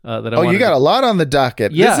that I Oh, you got a lot on the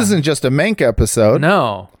docket. Yeah. This isn't just a Mank episode.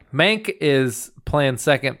 No, Mank is playing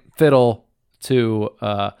second fiddle to.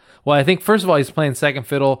 Well, I think first of all he's playing second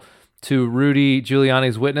fiddle to Rudy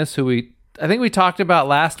Giuliani's witness, who I think we talked about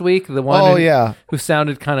last week. The one who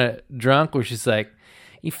sounded kind of drunk, where she's like,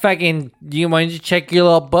 why did you check your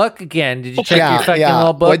little book again? Did you check your fucking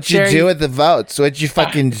little book? What'd you do with the votes? What'd you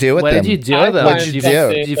fucking do with them? What did you do with them? What'd you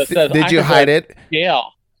do? Did you hide it? Yeah.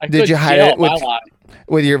 Did you hide it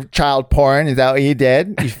with your child porn? Is that what you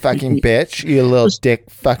did? You fucking bitch. You little dick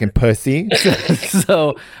fucking pussy.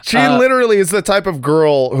 So she literally is the type of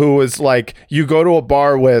girl who is like, you go to a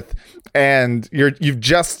bar with, and you've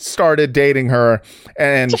just started dating her,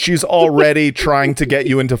 and she's already trying to get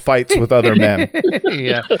you into fights with other men.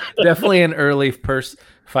 Yeah, definitely an early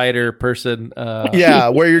fighter person. Yeah,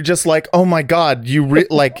 where you're just like, oh my god,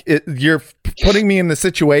 you're putting me in the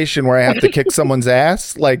situation where I have to kick someone's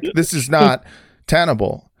ass. Like, this is not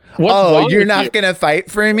tenable. You're not gonna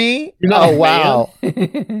fight for me? Oh wow.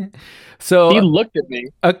 So he looked at me.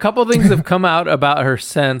 A couple things have come out about her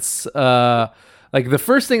since. Like the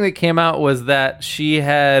first thing that came out was that she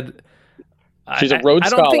had. She's a Rhodes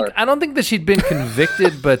Scholar. I don't think that she'd been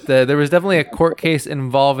convicted, but there was definitely a court case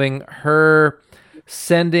involving her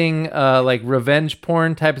sending like revenge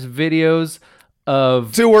porn types of videos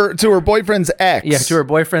to her boyfriend's ex. Yeah, to her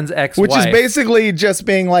boyfriend's ex-wife. Which is basically just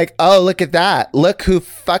being like, oh, look at that. Look who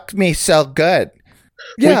fucked me so good.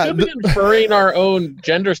 Yeah, we could be inferring our own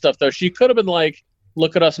gender stuff, though. She could have been like,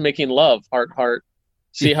 look at us making love, heart, heart.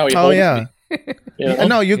 See how he holds me. You know?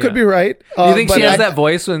 No, you could be right. Do you think she has that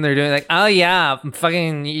voice when they're doing like, oh yeah, I'm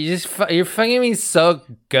fucking, you're fucking me so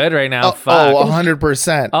good right now. Fuck.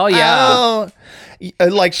 100%. Oh yeah.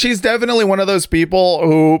 Like, she's definitely one of those people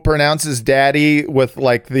who pronounces daddy with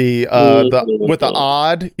like the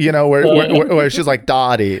odd, you know, where she's like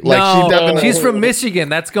Dottie. Like, no, she's from Michigan.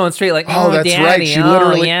 That's going straight like, that's daddy. right. She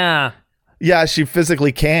literally, yeah, she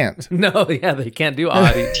physically can't. No, yeah, they can't do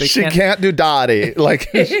Audie. She can't do Dottie. Like,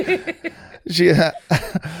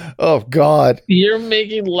 oh God, you're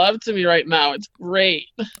making love to me right now. It's great.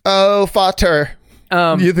 Oh, Fater.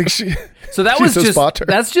 You think she? So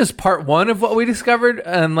that's just part one of what we discovered,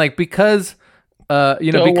 and like because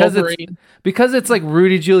because it's like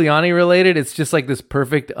Rudy Giuliani related, it's just like this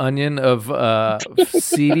perfect onion of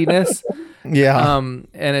seediness. Yeah. And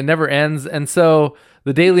it never ends. And so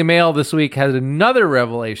the Daily Mail this week has another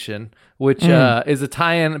revelation, which is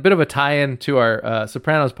a bit of a tie-in to our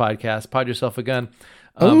Sopranos podcast, Pod Yourself a Gun.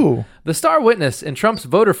 The star witness in Trump's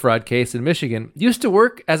voter fraud case in Michigan used to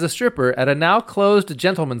work as a stripper at a now closed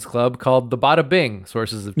gentleman's club called the Bada Bing,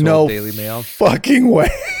 sources have told Daily Mail. Fucking way.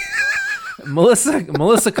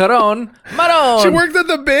 Melissa Caron. Maron. She worked at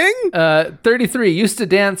the Bing? 33, used to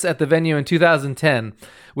dance at the venue in 2010,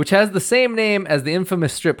 which has the same name as the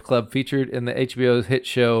infamous strip club featured in the HBO's hit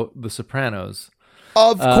show The Sopranos.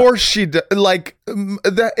 Of course she did. Like,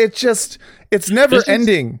 that. It's never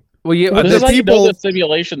ending. Well, yeah, this is how you know the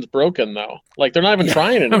simulation's broken, though. Like, they're not even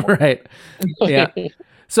trying anymore. Right. Yeah.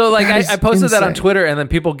 So, like, I posted that on Twitter, and then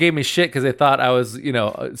people gave me shit because they thought I was,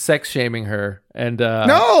 sex shaming her. And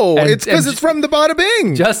no, it's because it's from the Bada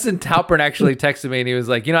Bing. Justin Taupern actually texted me, and he was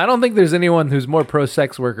like, I don't think there's anyone who's more pro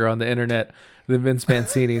sex worker on the internet than Vince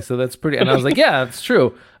Mancini. So that's pretty. And I was like, yeah, it's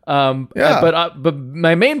true. But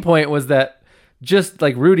my main point was that just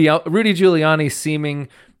like Rudy Giuliani seeming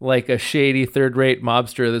like a shady third-rate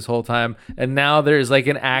mobster this whole time, and now there's like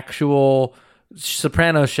an actual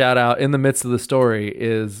Sopranos shout out in the midst of the story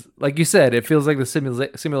is, like you said, it feels like the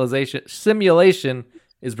simulation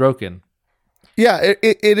is broken. Yeah,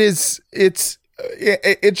 it is. It's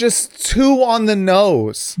just too on the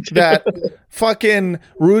nose that fucking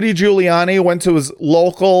Rudy Giuliani went to his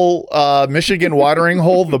local Michigan watering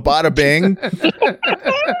hole, the Bada Bing,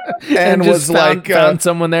 and was found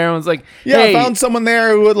someone there and was like, hey. Found someone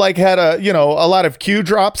there who had a lot of Q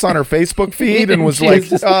drops on her Facebook feed and was like,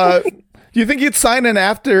 you think you'd sign an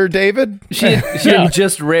after, David? She had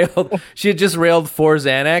just railed 4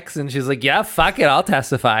 Xanax, and she's like, yeah, fuck it, I'll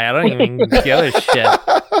testify. I don't even give a shit.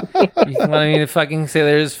 You want me to fucking say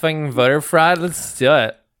there's fucking voter fraud? Let's do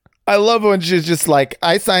it. I love when she's just like,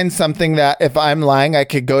 I signed something that if I'm lying, I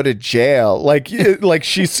could go to jail. Like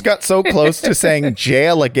she's got so close to saying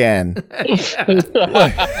jail again. By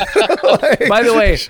the way,